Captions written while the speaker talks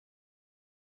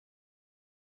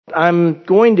I'm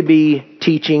going to be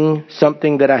teaching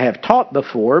something that I have taught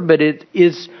before, but it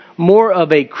is more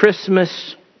of a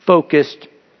Christmas-focused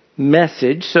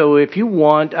message. So if you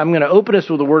want, I'm going to open us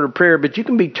with a word of prayer, but you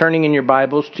can be turning in your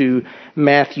Bibles to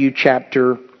Matthew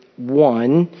chapter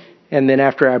 1. And then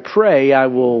after I pray, I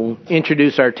will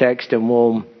introduce our text and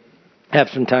we'll have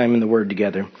some time in the Word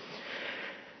together.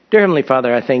 Dear Heavenly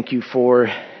Father, I thank you for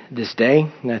this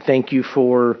day, and I thank you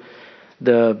for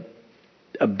the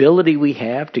ability we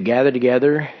have to gather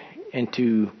together and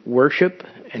to worship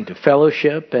and to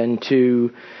fellowship and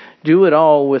to do it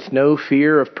all with no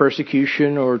fear of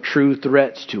persecution or true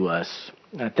threats to us.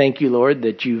 I thank you, Lord,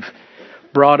 that you've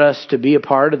brought us to be a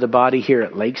part of the body here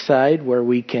at Lakeside, where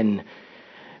we can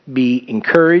be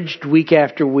encouraged week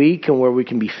after week and where we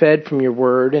can be fed from your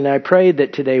word. And I pray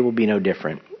that today will be no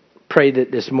different. Pray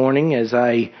that this morning, as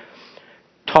I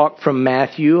talk from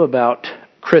Matthew about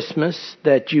Christmas,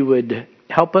 that you would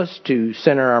help us to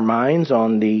center our minds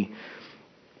on the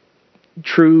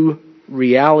true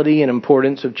reality and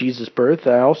importance of Jesus' birth.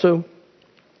 I also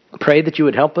pray that you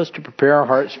would help us to prepare our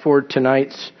hearts for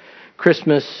tonight's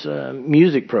Christmas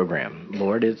music program.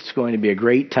 Lord, it's going to be a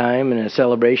great time and a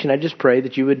celebration. I just pray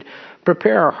that you would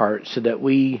prepare our hearts so that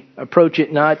we approach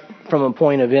it not from a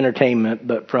point of entertainment,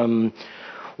 but from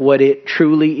what it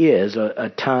truly is, a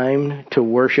time to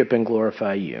worship and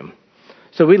glorify you.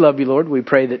 So we love you, Lord. We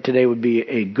pray that today would be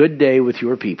a good day with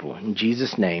your people. In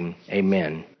Jesus' name,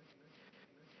 amen.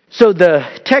 So the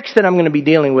text that I'm going to be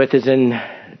dealing with is in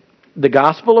the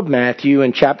Gospel of Matthew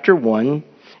in chapter 1,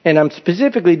 and I'm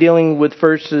specifically dealing with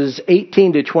verses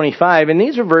 18 to 25, and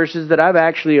these are verses that I've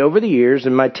actually, over the years,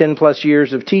 in my 10 plus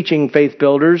years of teaching Faith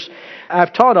Builders,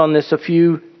 I've taught on this a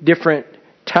few different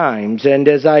times, and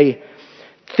as I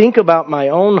think about my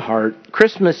own heart,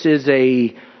 Christmas is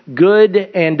a good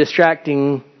and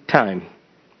distracting time.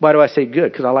 Why do I say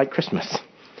good? Because I like Christmas.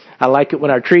 I like it when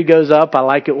our tree goes up. I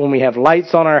like it when we have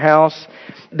lights on our house.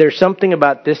 There's something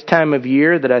about this time of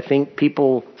year that I think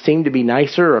people seem to be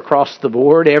nicer across the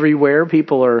board. Everywhere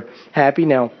people are happy.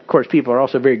 Now, of course, people are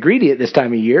also very greedy at this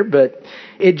time of year, but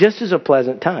it just is a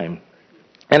pleasant time.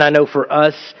 And I know for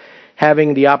us,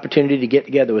 having the opportunity to get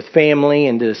together with family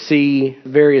and to see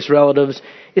various relatives,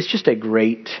 it's just a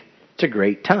great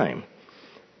time.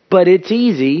 But it's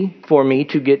easy for me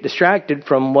to get distracted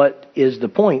from what is the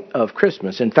point of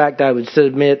Christmas. In fact, I would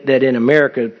submit that in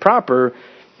America proper,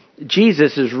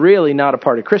 Jesus is really not a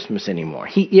part of Christmas anymore.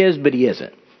 He is, but he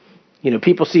isn't. You know,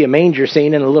 people see a manger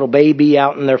scene and a little baby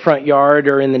out in their front yard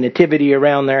or in the nativity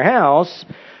around their house,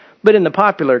 but in the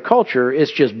popular culture,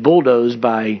 it's just bulldozed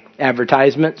by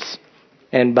advertisements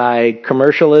and by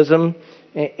commercialism.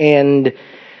 And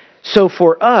so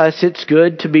for us, it's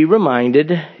good to be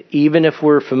reminded, even if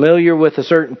we're familiar with a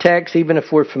certain text, even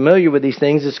if we're familiar with these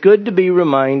things, it's good to be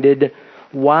reminded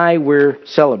why we're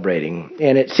celebrating.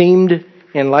 And it seemed,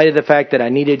 in light of the fact that I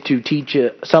needed to teach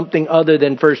something other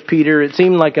than 1 Peter, it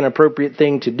seemed like an appropriate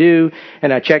thing to do.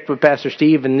 And I checked with Pastor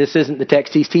Steve, and this isn't the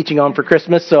text he's teaching on for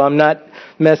Christmas, so I'm not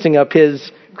messing up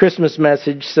his Christmas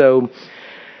message. So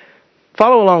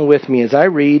follow along with me as I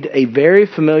read a very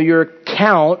familiar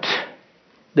account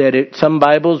that some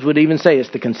Bibles would even say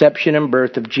it's the conception and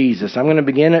birth of Jesus. I'm going to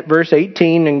begin at verse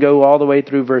 18 and go all the way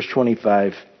through verse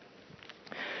 25.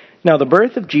 Now the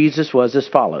birth of Jesus was as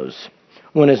follows.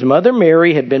 When his mother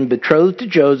Mary had been betrothed to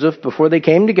Joseph, before they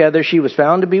came together, she was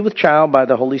found to be with child by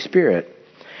the Holy Spirit.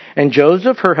 And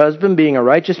Joseph, her husband, being a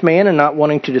righteous man and not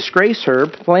wanting to disgrace her,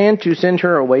 planned to send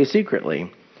her away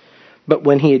secretly. But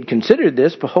when he had considered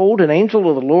this, behold, an angel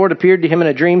of the Lord appeared to him in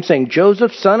a dream, saying,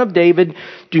 Joseph, son of David,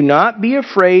 do not be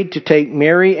afraid to take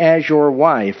Mary as your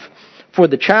wife, for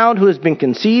the child who has been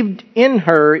conceived in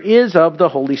her is of the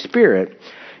Holy Spirit.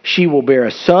 She will bear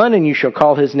a son, and you shall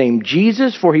call his name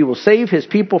Jesus, for he will save his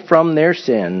people from their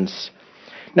sins.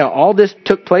 Now all this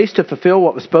took place to fulfill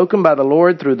what was spoken by the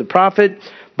Lord through the prophet.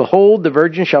 Behold, the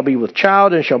virgin shall be with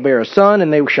child and shall bear a son,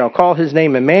 and they shall call his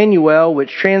name Emmanuel,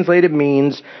 which translated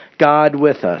means God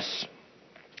with us.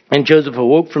 And Joseph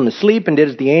awoke from his sleep and did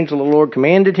as the angel of the Lord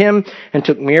commanded him, and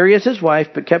took Mary as his wife,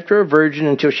 but kept her a virgin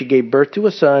until she gave birth to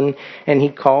a son, and he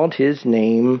called his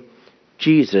name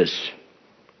Jesus.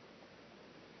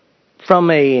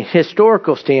 From a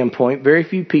historical standpoint, very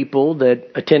few people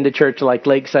that attend a church like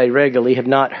Lakeside regularly have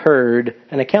not heard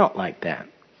an account like that.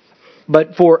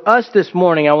 But for us this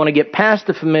morning, I want to get past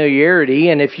the familiarity,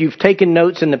 and if you've taken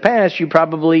notes in the past, you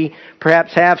probably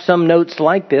perhaps have some notes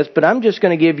like this, but I'm just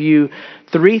going to give you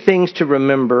 3 things to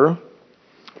remember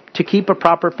to keep a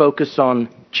proper focus on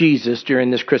Jesus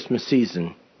during this Christmas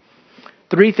season.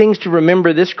 3 things to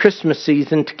remember this Christmas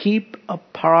season to keep a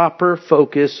proper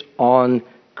focus on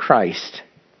Christ.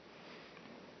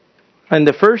 And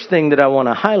the first thing that I want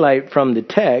to highlight from the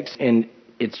text, and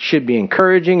it should be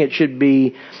encouraging, it should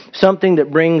be something that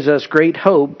brings us great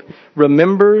hope,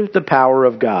 remember the power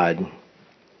of God.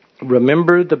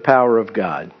 Remember the power of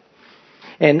God.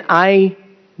 And I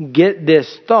get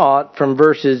this thought from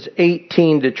verses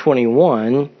 18 to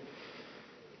 21.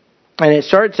 And it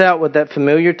starts out with that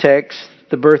familiar text.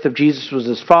 The birth of Jesus was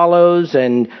as follows,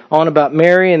 and on about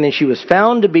Mary, and then she was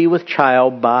found to be with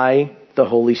child by the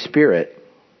Holy Spirit.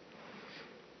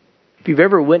 If you've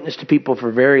ever witnessed to people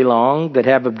for very long that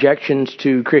have objections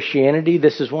to Christianity,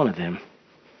 this is one of them.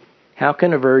 How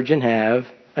can a virgin have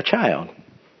a child?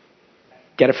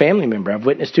 Got a family member I've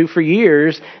witnessed to for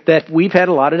years that we've had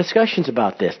a lot of discussions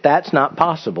about this. That's not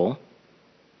possible.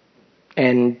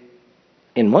 And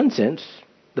in one sense,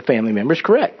 the family member is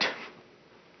correct.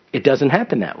 It doesn't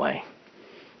happen that way.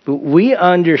 We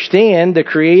understand the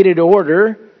created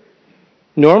order.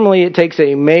 Normally it takes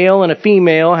a male and a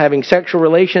female having sexual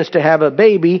relations to have a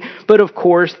baby, but of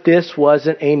course this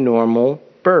wasn't a normal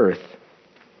birth.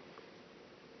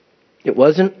 It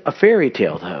wasn't a fairy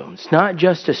tale though. It's not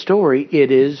just a story, it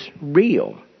is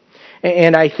real.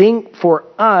 And I think for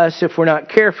us, if we're not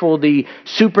careful, the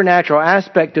supernatural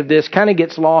aspect of this kind of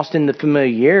gets lost in the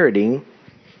familiarity.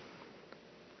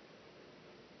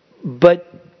 But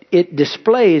it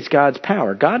displays God's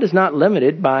power. God is not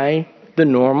limited by the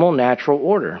normal natural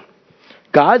order.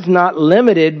 God's not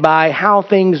limited by how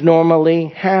things normally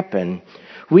happen.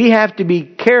 We have to be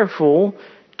careful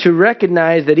to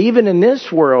recognize that even in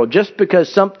this world, just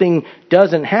because something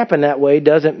doesn't happen that way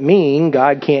doesn't mean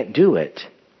God can't do it.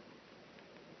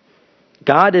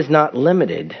 God is not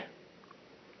limited.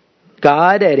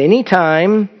 God at any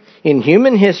time in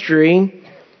human history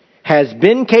has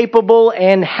been capable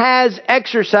and has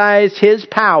exercised His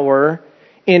power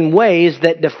in ways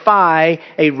that defy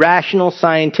a rational,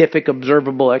 scientific,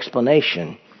 observable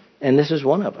explanation. And this is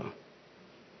one of them.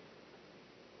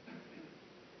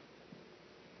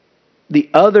 The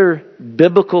other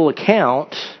biblical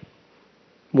account,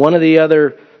 one of the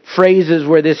other phrases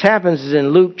where this happens is in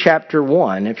Luke chapter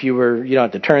 1. You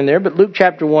don't have to turn there, but Luke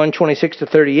chapter 1, 26 to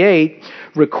 38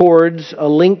 records a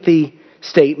lengthy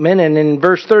statement, and in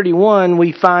verse 31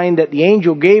 we find that the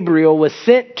angel Gabriel was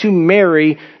sent to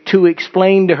Mary to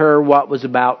explain to her what was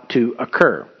about to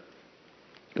occur.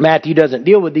 Matthew doesn't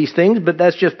deal with these things, but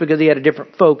that's just because he had a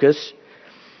different focus.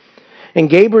 And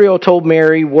Gabriel told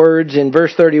Mary words in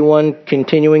verse 31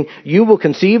 continuing, "You will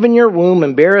conceive in your womb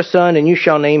and bear a son, and you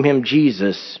shall name him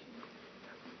Jesus."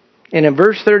 And in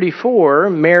verse 34,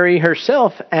 Mary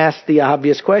herself asked the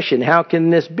obvious question, "How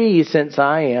can this be since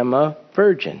I am a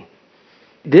virgin?"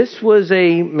 This was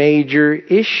a major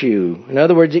issue. In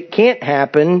other words, it can't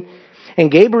happen. And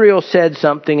Gabriel said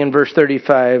something in verse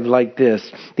 35 like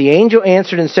this. "The angel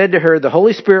answered and said to her, 'The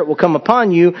Holy Spirit will come upon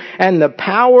you, and the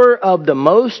power of the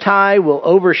Most High will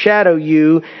overshadow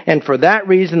you, and for that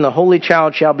reason the Holy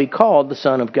Child shall be called the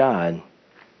Son of God.'"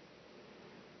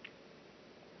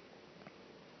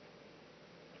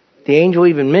 The angel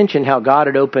even mentioned how God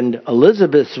had opened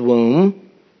Elizabeth's womb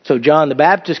so John the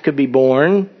Baptist could be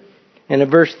born. And in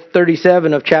verse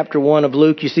 37 of chapter 1 of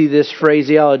Luke, you see this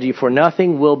phraseology, "For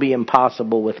nothing will be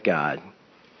impossible with God."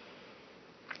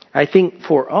 I think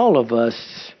for all of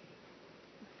us,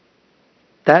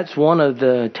 that's one of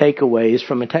the takeaways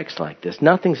from a text like this.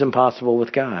 Nothing's impossible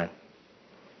with God.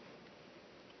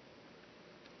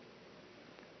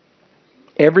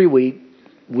 Every week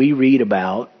we read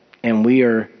about and we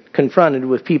are confronted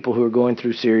with people who are going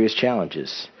through serious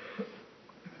challenges.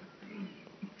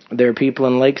 There are people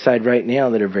in Lakeside right now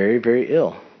that are very, very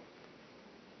ill.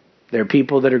 There are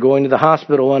people that are going to the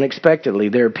hospital unexpectedly.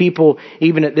 There are people,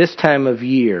 even at this time of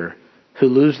year, who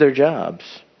lose their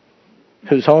jobs,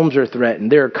 whose homes are threatened.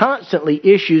 There are constantly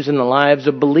issues in the lives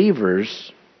of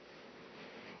believers.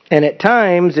 And at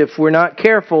times, if we're not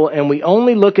careful and we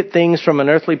only look at things from an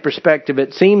earthly perspective,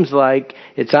 it seems like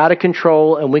it's out of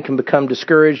control and we can become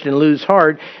discouraged and lose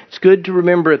heart. It's good to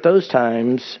remember at those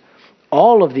times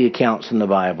all of the accounts in the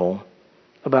Bible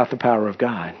about the power of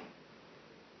God.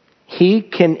 He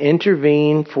can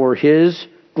intervene for His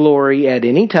glory at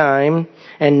any time,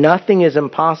 and nothing is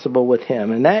impossible with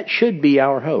Him. And that should be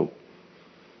our hope.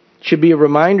 It should be a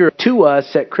reminder to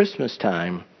us at Christmas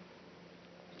time,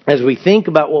 as we think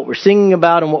about what we're singing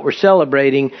about and what we're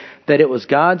celebrating, that it was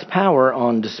God's power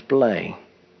on display.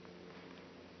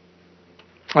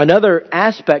 Another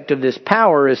aspect of this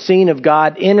power is seen of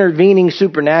God intervening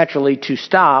supernaturally to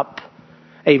stop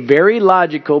a very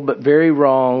logical but very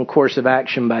wrong course of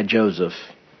action by Joseph.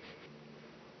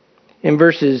 In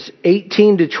verses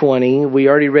 18 to 20, we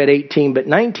already read 18, but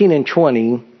 19 and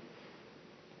 20,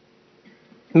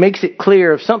 makes it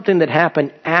clear of something that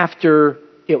happened after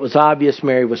it was obvious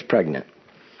Mary was pregnant.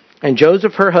 And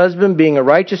Joseph, her husband, being a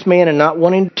righteous man and not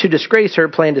wanting to disgrace her,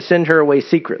 planned to send her away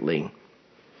secretly.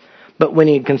 But when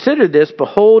he had considered this,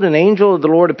 behold, an angel of the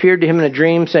Lord appeared to him in a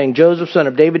dream, saying, Joseph, son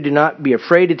of David, do not be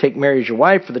afraid to take Mary as your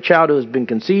wife, for the child who has been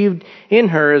conceived in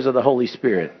her is of the Holy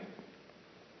Spirit.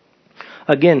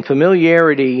 Again,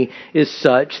 familiarity is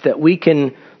such that we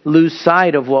can lose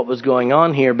sight of what was going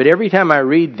on here. But every time I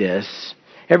read this,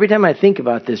 every time I think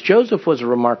about this, Joseph was a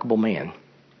remarkable man.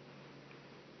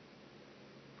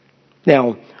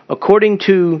 Now, according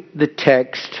to the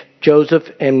text, Joseph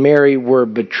and Mary were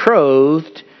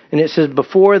betrothed, and it says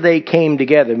before they came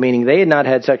together, meaning they had not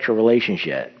had sexual relations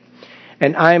yet.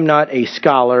 And I'm not a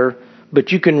scholar,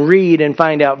 but you can read and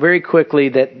find out very quickly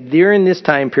that during this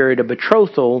time period, a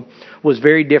betrothal was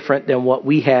very different than what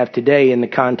we have today in the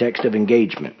context of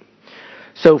engagement.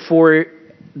 So for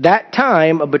that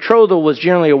time, a betrothal was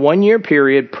generally a 1-year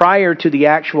period prior to the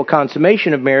actual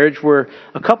consummation of marriage where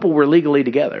a couple were legally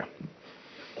together.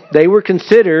 They were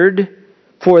considered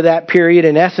for that period,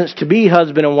 in essence, to be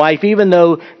husband and wife, even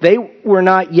though they were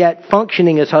not yet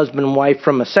functioning as husband and wife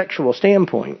from a sexual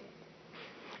standpoint.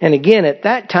 And again, at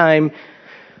that time,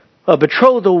 a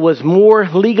betrothal was more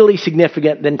legally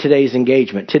significant than today's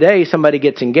engagement. Today, somebody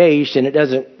gets engaged and it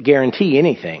doesn't guarantee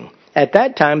anything. At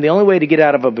that time, the only way to get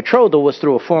out of a betrothal was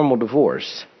through a formal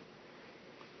divorce.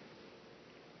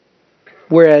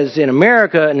 Whereas in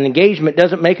America, an engagement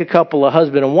doesn't make a couple a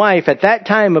husband and wife. At that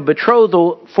time, a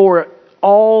betrothal, for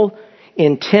all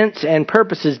intents and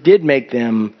purposes, did make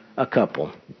them a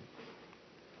couple.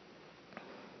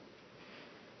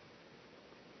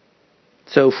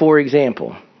 So, for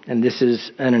example, and this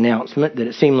is an announcement that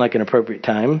it seemed like an appropriate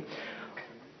time,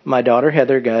 my daughter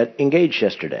Heather got engaged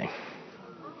yesterday.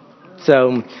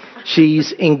 So,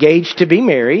 she's engaged to be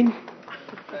married.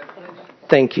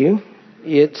 Thank you.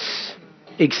 It's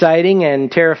exciting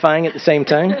and terrifying at the same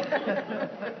time.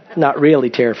 Not really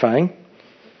terrifying.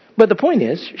 But the point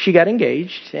is, she got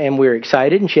engaged, and we're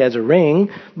excited, and she has a ring,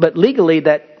 but legally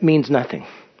that means nothing.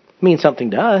 It means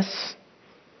something to us.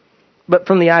 But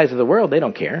from the eyes of the world, they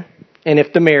don't care. And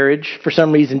if the marriage, for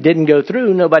some reason, didn't go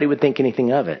through, nobody would think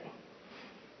anything of it.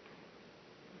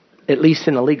 At least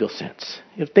in a legal sense.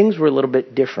 If things were a little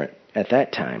bit different at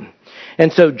that time.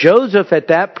 And so Joseph, at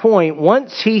that point,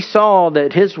 once he saw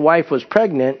that his wife was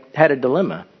pregnant, had a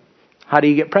dilemma. How do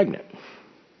you get pregnant?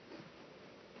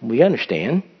 We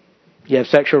understand. You have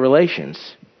sexual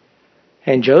relations.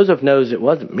 And Joseph knows it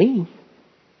wasn't me.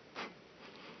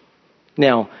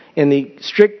 Now, in the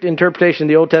strict interpretation of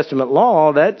the Old Testament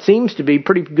law, that seems to be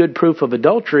pretty good proof of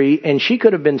adultery, and she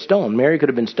could have been stoned. Mary could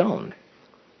have been stoned.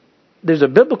 There's a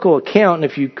biblical account,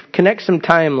 and if you connect some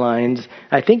timelines,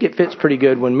 I think it fits pretty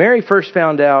good. When Mary first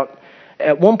found out,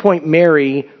 at one point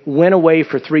Mary went away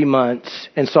for 3 months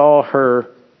and saw her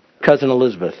cousin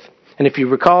Elizabeth. And if you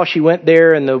recall, she went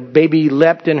there and the baby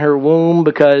leapt in her womb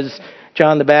because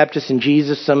John the Baptist and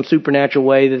Jesus, some supernatural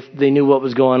way, that they knew what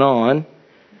was going on.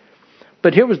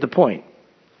 But here was the point.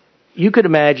 You could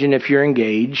imagine if you're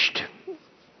engaged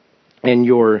and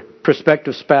your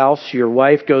prospective spouse, your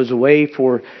wife, goes away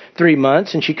for 3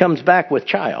 months and she comes back with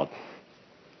child.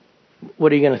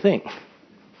 What are you going to think?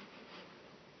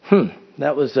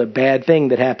 That was a bad thing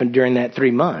that happened during that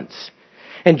 3 months.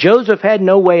 And Joseph had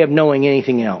no way of knowing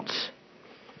anything else.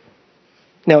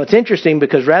 Now, it's interesting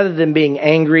because rather than being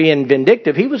angry and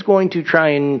vindictive, he was going to try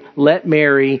and let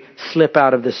Mary slip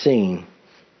out of the scene.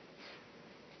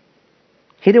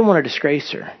 He didn't want to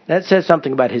disgrace her. That says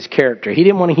something about his character. He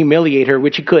didn't want to humiliate her,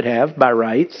 which he could have by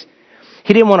rights.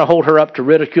 He didn't want to hold her up to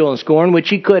ridicule and scorn, which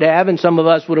he could have, and some of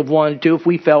us would have wanted to if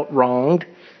we felt wronged.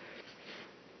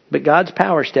 But God's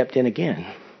power stepped in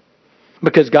again.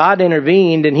 Because God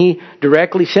intervened and he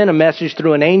directly sent a message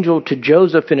through an angel to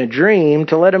Joseph in a dream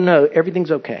to let him know everything's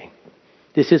okay.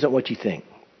 This isn't what you think.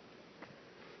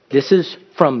 This is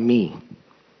from me.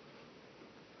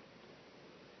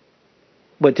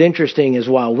 What's interesting is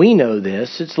while we know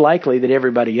this, it's likely that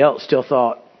everybody else still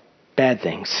thought bad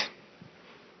things.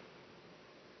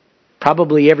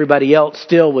 Probably everybody else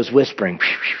still was whispering,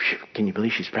 "Can you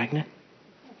believe she's pregnant?"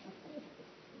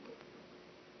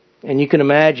 And you can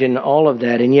imagine all of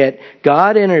that. And yet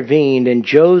God intervened and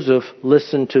Joseph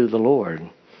listened to the Lord.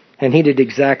 And he did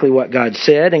exactly what God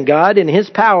said. And God in his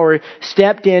power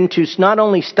stepped in to not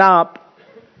only stop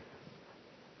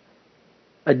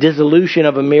a dissolution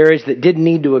of a marriage that didn't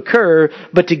need to occur,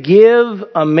 but to give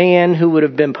a man who would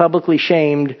have been publicly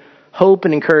shamed hope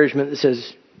and encouragement that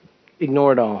says,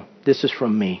 ignore it all. This is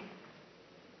from me.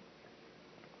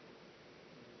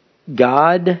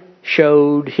 God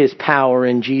showed his power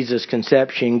in Jesus'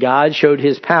 conception. God showed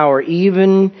his power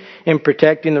even in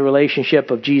protecting the relationship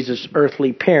of Jesus'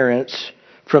 earthly parents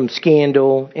from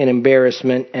scandal and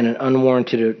embarrassment and an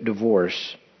unwarranted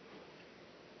divorce.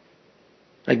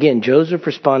 Again, Joseph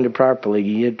responded properly.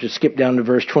 You have to skip down to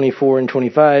verse 24 and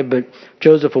 25. But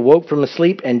Joseph awoke from his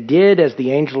sleep and did as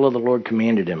the angel of the Lord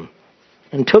commanded him,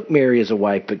 and took Mary as a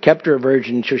wife, but kept her a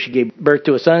virgin until she gave birth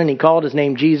to a son, and he called his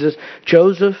name Jesus.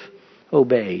 Joseph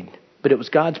obeyed, but it was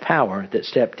God's power that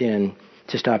stepped in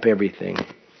to stop everything.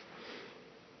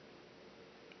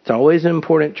 It's always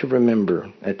important to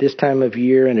remember at this time of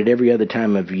year and at every other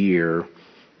time of year,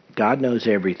 God knows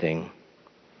everything.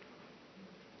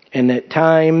 And at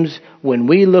times when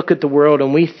we look at the world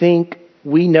and we think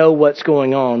we know what's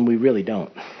going on, we really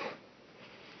don't.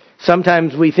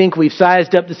 Sometimes we think we've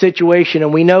sized up the situation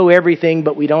and we know everything,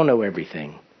 but we don't know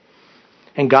everything.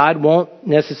 And God won't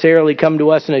necessarily come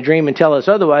to us in a dream and tell us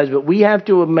otherwise, but we have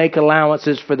to make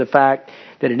allowances for the fact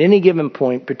that at any given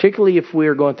point, particularly if we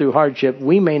are going through hardship,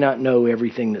 we may not know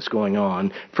everything that's going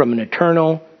on from an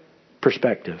eternal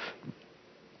perspective.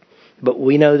 But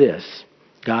we know this: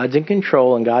 God's in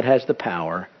control and God has the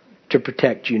power to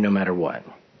protect you no matter what.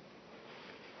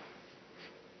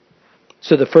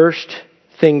 So the first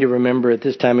thing to remember at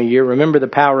this time of year, remember the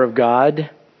power of God.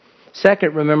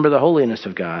 Second, remember the holiness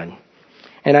of God.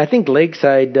 And I think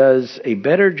Lakeside does a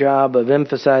better job of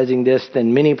emphasizing this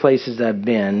than many places I've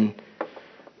been,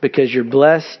 because you're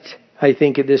blessed, I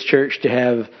think, at this church to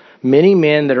have many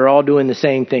men that are all doing the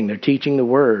same thing. They're teaching the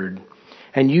Word.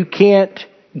 And you can't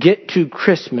get to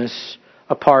Christmas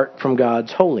apart from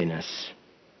God's holiness.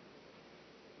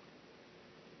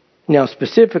 Now,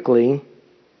 specifically,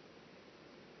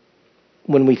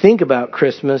 when we think about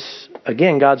Christmas,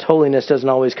 again, God's holiness doesn't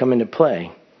always come into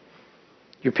play.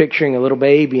 You're picturing a little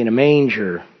baby in a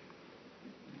manger.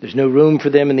 There's no room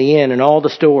for them in the inn, and all the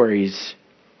stories.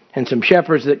 And some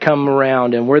shepherds that come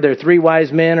around. And were there 3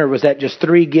 wise men, or was that just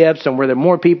 3 gifts? And were there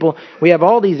more people? We have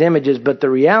all these images, but the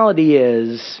reality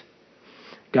is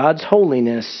God's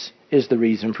holiness is the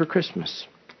reason for Christmas.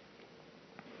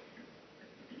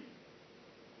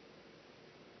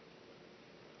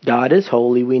 God is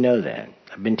holy, we know that.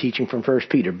 I've been teaching from 1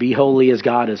 Peter. Be holy as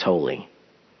God is holy.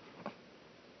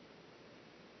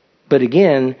 But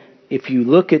again, if you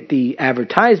look at the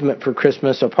advertisement for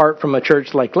Christmas apart from a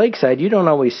church like Lakeside, you don't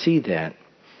always see that.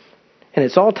 And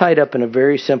it's all tied up in a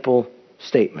very simple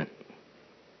statement.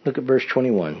 Look at verse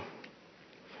 21.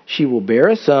 She will bear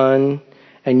a son,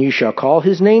 and you shall call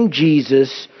his name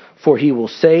Jesus, for he will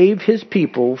save his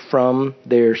people from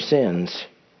their sins.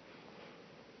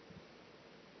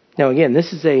 Now again,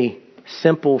 this is a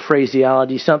simple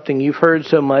phraseology, something you've heard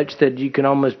so much that you can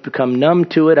almost become numb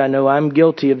to it. I know I'm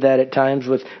guilty of that at times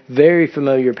with very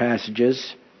familiar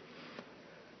passages.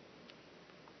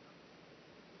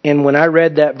 And when I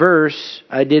read that verse,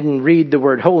 I didn't read the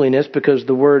word holiness because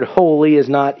the word holy is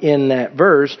not in that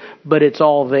verse, but it's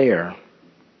all there.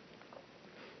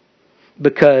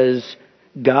 Because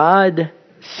God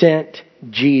sent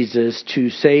Jesus to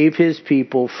save his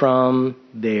people from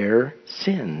their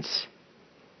sins.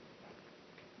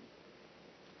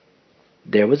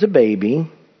 There was a baby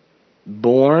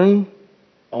born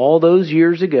all those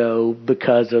years ago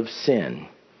because of sin.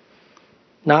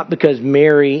 Not because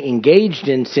Mary engaged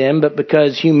in sin, but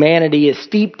because humanity is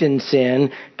steeped in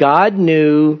sin. God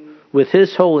knew with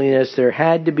his holiness there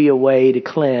had to be a way to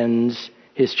cleanse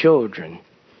his children.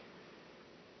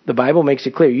 The Bible makes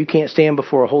it clear you can't stand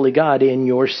before a holy God in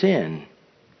your sin.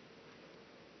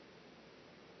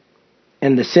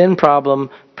 And the sin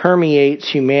problem permeates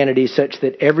humanity such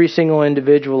that every single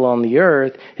individual on the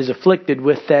earth is afflicted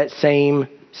with that same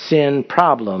sin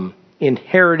problem,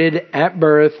 inherited at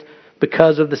birth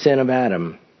because of the sin of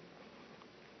Adam.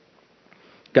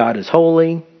 God is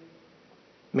holy.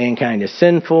 Mankind is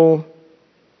sinful.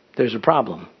 There's a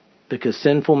problem, because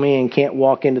sinful man can't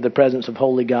walk into the presence of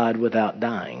holy God without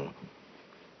dying.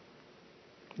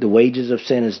 The wages of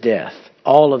sin is death.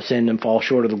 All have sinned and fall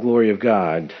short of the glory of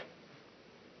God.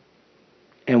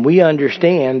 And we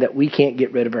understand that we can't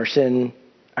get rid of our sin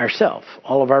ourselves.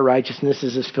 All of our righteousness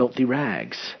is as filthy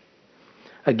rags.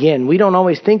 Again, we don't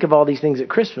always think of all these things at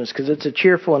Christmas because it's a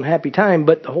cheerful and happy time,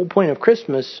 but the whole point of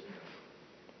Christmas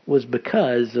was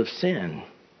because of sin.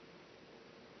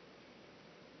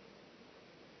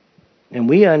 And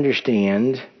we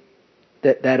understand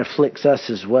that that afflicts us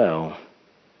as well.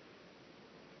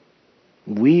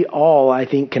 We all, I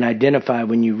think, can identify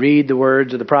when you read the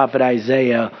words of the prophet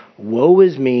Isaiah, "Woe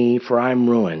is me, for I'm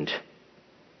ruined."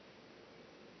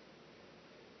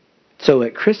 So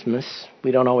at Christmas,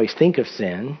 we don't always think of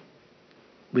sin,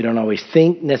 We don't always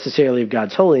think necessarily of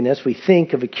God's holiness. We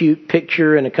think of a cute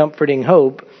picture and a comforting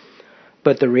hope.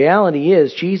 But the reality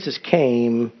is, Jesus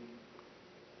came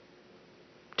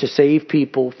to save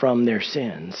people from their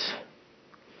sins.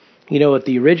 You know, if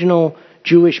the original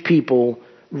Jewish people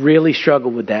really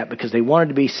struggled with that because they wanted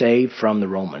to be saved from the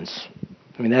Romans.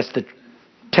 I mean, that's the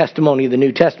testimony of the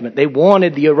New Testament. They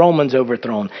wanted the Romans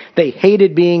overthrown. They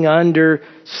hated being under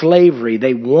slavery.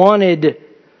 They wanted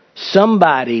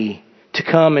somebody to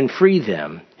come and free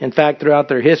them. In fact, throughout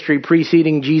their history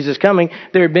preceding Jesus coming,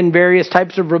 there had been various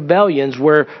types of rebellions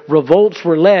where revolts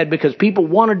were led because people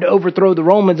wanted to overthrow the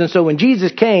Romans. And so when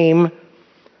Jesus came,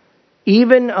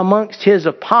 even amongst his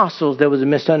apostles, there was a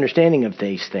misunderstanding of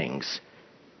these things.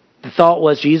 The thought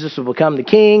was Jesus will become the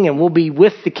king and we'll be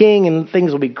with the king and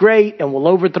things will be great and we'll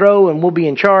overthrow and we'll be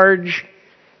in charge.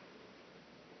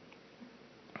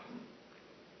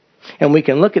 And we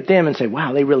can look at them and say,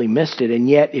 wow, they really missed it. And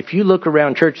yet, if you look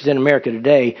around churches in America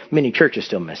today, many churches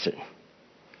still miss it.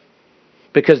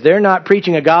 Because they're not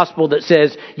preaching a gospel that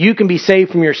says you can be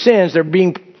saved from your sins. They're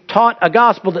being taught a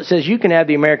gospel that says you can have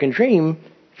the American dream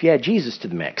if you add Jesus to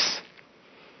the mix.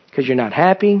 Because you're not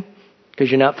happy, because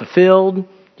you're not fulfilled.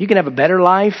 You can have a better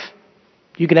life.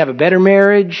 You can have a better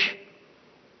marriage.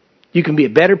 You can be a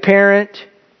better parent.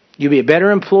 You'll be a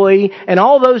better employee. And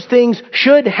all those things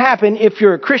should happen if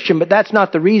you're a Christian, but that's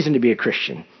not the reason to be a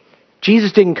Christian.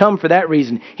 Jesus didn't come for that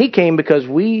reason. He came because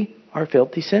we are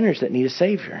filthy sinners that need a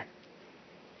Savior.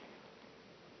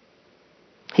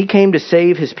 He came to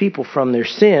save his people from their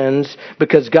sins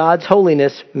because God's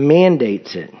holiness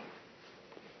mandates it.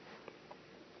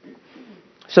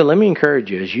 So let me encourage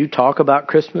you, as you talk about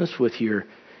Christmas with your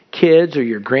kids or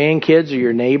your grandkids or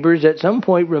your neighbors, at some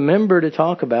point remember to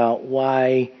talk about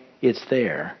why it's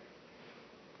there.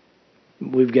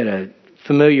 We've got a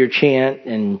familiar chant,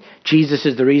 and Jesus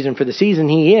is the reason for the season.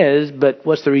 He is, but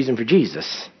what's the reason for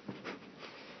Jesus?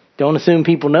 Don't assume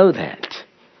people know that.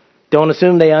 Don't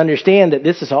assume they understand that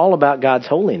this is all about God's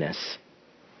holiness.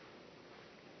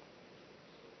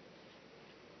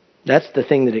 That's the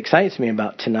thing that excites me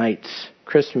about tonight's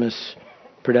Christmas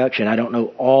production. I don't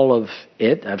know all of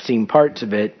it. I've seen parts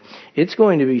of it. It's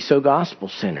going to be so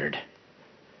gospel-centered.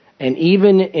 And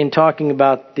even in talking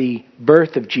about the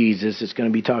birth of Jesus, it's going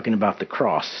to be talking about the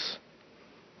cross,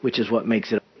 which is what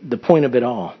makes it the point of it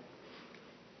all.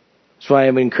 That's why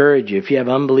I would encourage you, if you have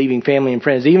unbelieving family and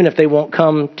friends, even if they won't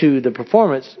come to the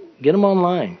performance, get them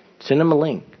online. Send them a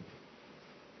link.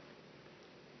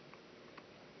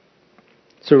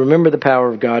 So remember the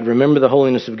power of God, remember the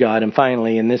holiness of God, and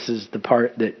finally, and this is the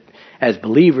part that as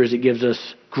believers it gives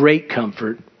us great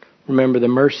comfort, remember the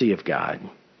mercy of God.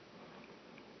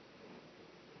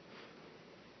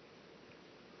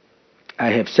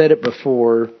 I have said it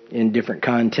before in different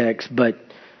contexts, but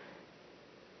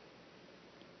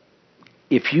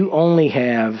if you only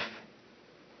have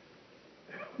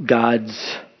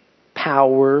God's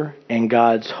power and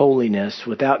God's holiness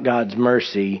without God's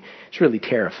mercy, it's really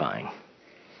terrifying.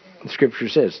 The Scripture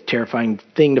says, terrifying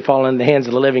thing to fall into the hands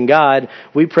of the living God.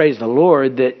 We praise the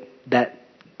Lord that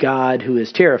God who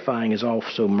is terrifying is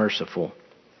also merciful.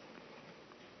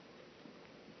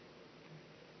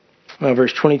 Well,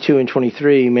 verse 22 and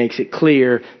 23 makes it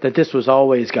clear that this was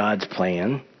always God's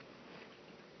plan.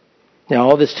 Now,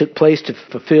 all this took place to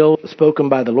fulfill spoken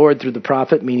by the Lord through the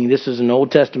prophet, meaning this is an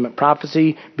Old Testament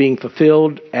prophecy being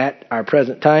fulfilled at our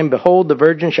present time. Behold, the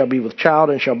virgin shall be with child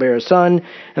and shall bear a son,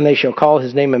 and they shall call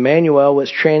his name Emmanuel,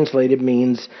 which translated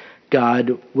means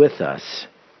God with us.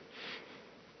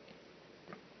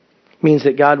 It means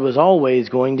that God was always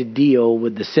going to deal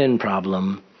with the sin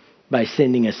problem by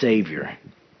sending a Savior.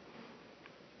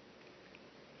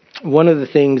 One of the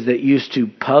things that used to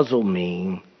puzzle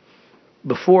me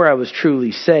before I was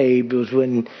truly saved was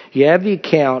when you have the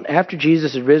account after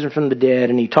Jesus had risen from the dead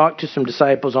and he talked to some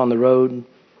disciples on the road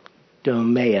to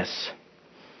Emmaus.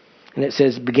 And it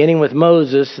says, beginning with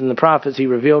Moses and the prophets, he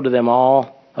revealed to them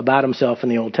all about himself in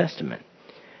the Old Testament.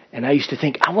 And I used to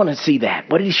think, I want to see that.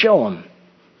 What did he show them?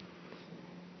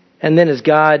 And then as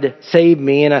God saved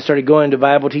me and I started going to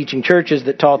Bible teaching churches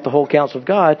that taught the whole counsel of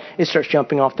God, it starts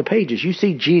jumping off the pages. You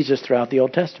see Jesus throughout the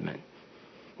Old Testament.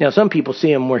 Now, some people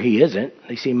see him where he isn't.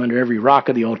 They see him under every rock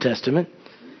of the Old Testament.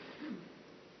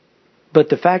 But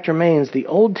the fact remains, the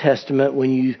Old Testament, when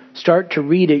you start to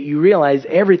read it, you realize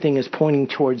everything is pointing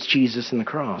towards Jesus and the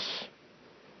cross.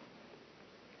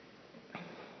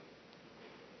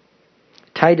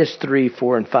 Titus 3,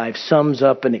 4, and 5 sums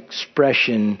up an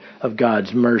expression of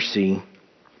God's mercy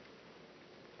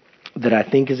that I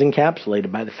think is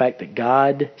encapsulated by the fact that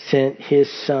God sent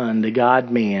his Son, the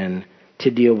God-man,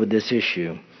 to deal with this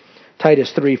issue.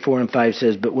 Titus 3, 4, and 5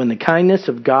 says, "But when the kindness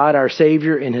of God our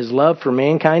Savior and His love for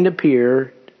mankind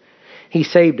appeared, He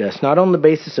saved us, not on the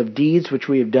basis of deeds which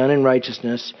we have done in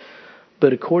righteousness,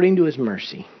 but according to His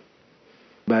mercy,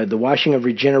 by the washing of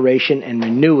regeneration and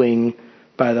renewing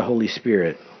by the Holy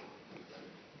Spirit."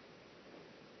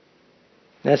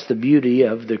 That's the beauty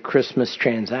of the Christmas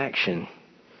transaction.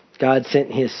 God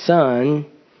sent His Son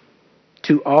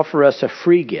to offer us a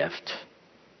free gift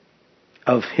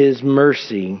of His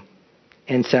mercy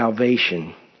and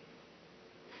salvation.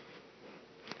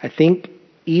 I think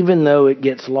even though it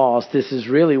gets lost, this is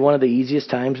really one of the easiest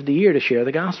times of the year to share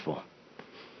the gospel.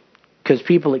 Because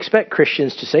people expect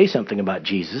Christians to say something about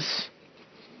Jesus.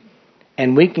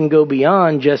 And we can go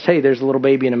beyond just, hey, there's a little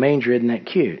baby in a manger, isn't that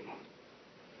cute?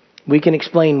 We can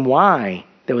explain why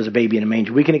there was a baby in a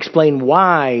manger. We can explain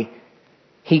why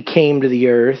He came to the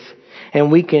earth.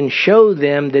 And we can show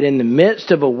them that in the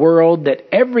midst of a world that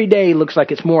every day looks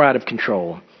like it's more out of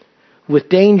control, with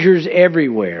dangers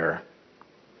everywhere,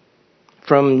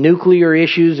 from nuclear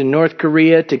issues in North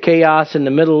Korea to chaos in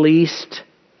the Middle East,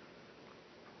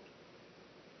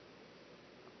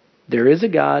 there is a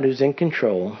God who's in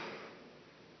control,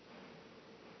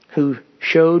 who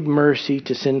showed mercy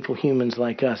to sinful humans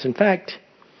like us. In fact,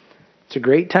 it's a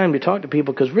great time to talk to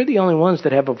people because we're the only ones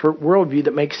that have a worldview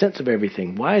that makes sense of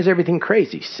everything. Why is everything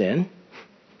crazy? Sin.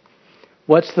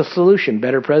 What's the solution?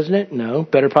 Better president? No.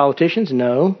 Better politicians?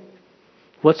 No.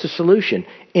 What's the solution?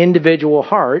 Individual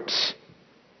hearts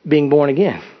being born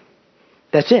again.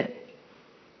 That's it.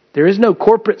 There is no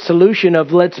corporate solution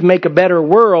of let's make a better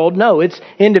world. No, it's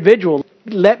individual.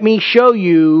 Let me show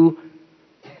you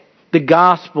the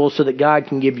gospel so that God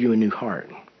can give you a new heart.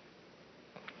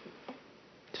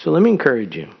 So let me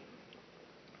encourage you.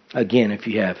 Again, if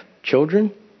you have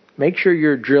children, make sure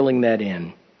you're drilling that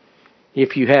in.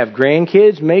 If you have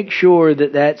grandkids, make sure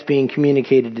that that's being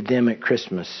communicated to them at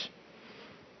Christmas.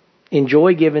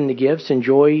 Enjoy giving the gifts.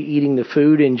 Enjoy eating the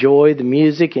food. Enjoy the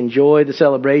music. Enjoy the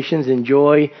celebrations.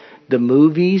 Enjoy the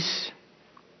movies.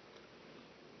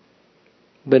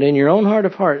 But in your own heart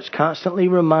of hearts, constantly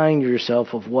remind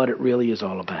yourself of what it really is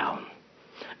all about.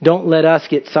 Don't let us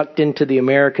get sucked into the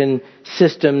American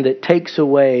system that takes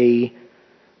away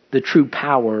the true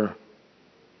power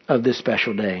of this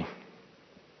special day.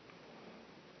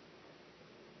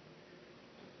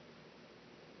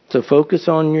 So focus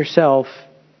on yourself,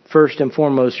 first and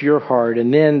foremost, your heart,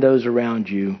 and then those around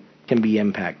you can be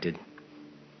impacted.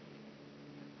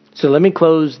 So let me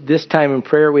close this time in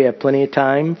prayer. We have plenty of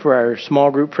time for our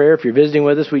small group prayer. If you're visiting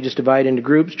with us, we just divide into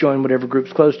groups. Join whatever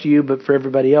group's close to you. But for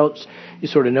everybody else, you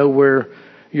sort of know where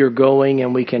you're going,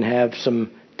 and we can have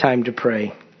some time to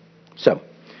pray. So,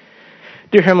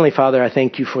 dear Heavenly Father, I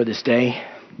thank you for this day.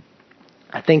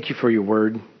 I thank you for your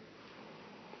word.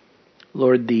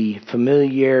 Lord, the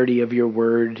familiarity of your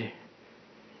word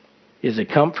is a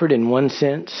comfort in one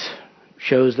sense.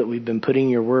 Shows that we've been putting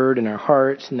your word in our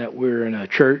hearts and that we're in a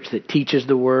church that teaches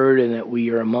the word and that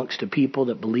we are amongst a people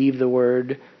that believe the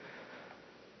word.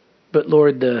 But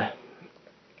Lord, the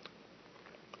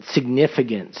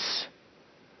significance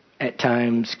at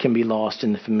times can be lost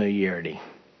in the familiarity.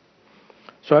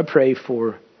 So I pray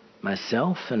for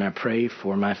myself and I pray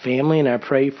for my family and I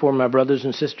pray for my brothers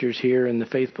and sisters here in the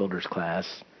Faith Builders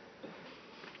class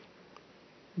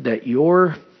that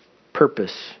your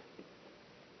purpose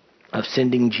of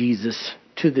sending Jesus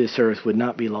to this earth would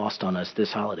not be lost on us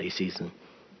this holiday season.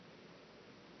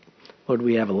 Lord,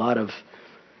 we have a lot of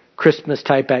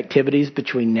Christmas-type activities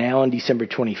between now and December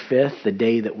 25th, the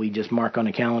day that we just mark on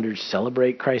a calendar to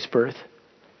celebrate Christ's birth.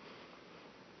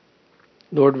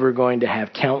 Lord, we're going to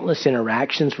have countless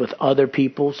interactions with other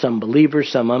people, some believers,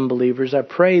 some unbelievers. I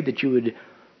pray that you would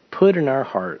put in our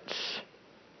hearts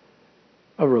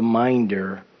a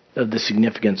reminder of the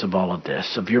significance of all of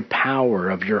this, of your power,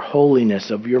 of your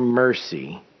holiness, of your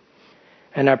mercy.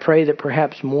 And I pray that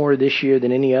perhaps more this year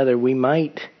than any other, we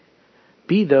might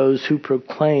be those who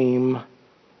proclaim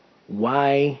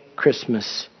why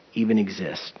Christmas even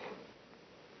exists.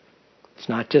 It's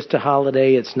not just a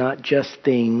holiday, it's not just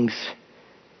things.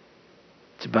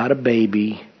 It's about a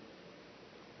baby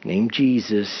named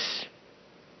Jesus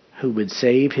who would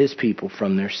save his people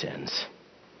from their sins.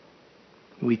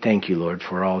 We thank you, Lord,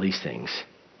 for all these things.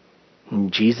 In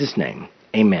Jesus' name,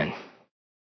 amen.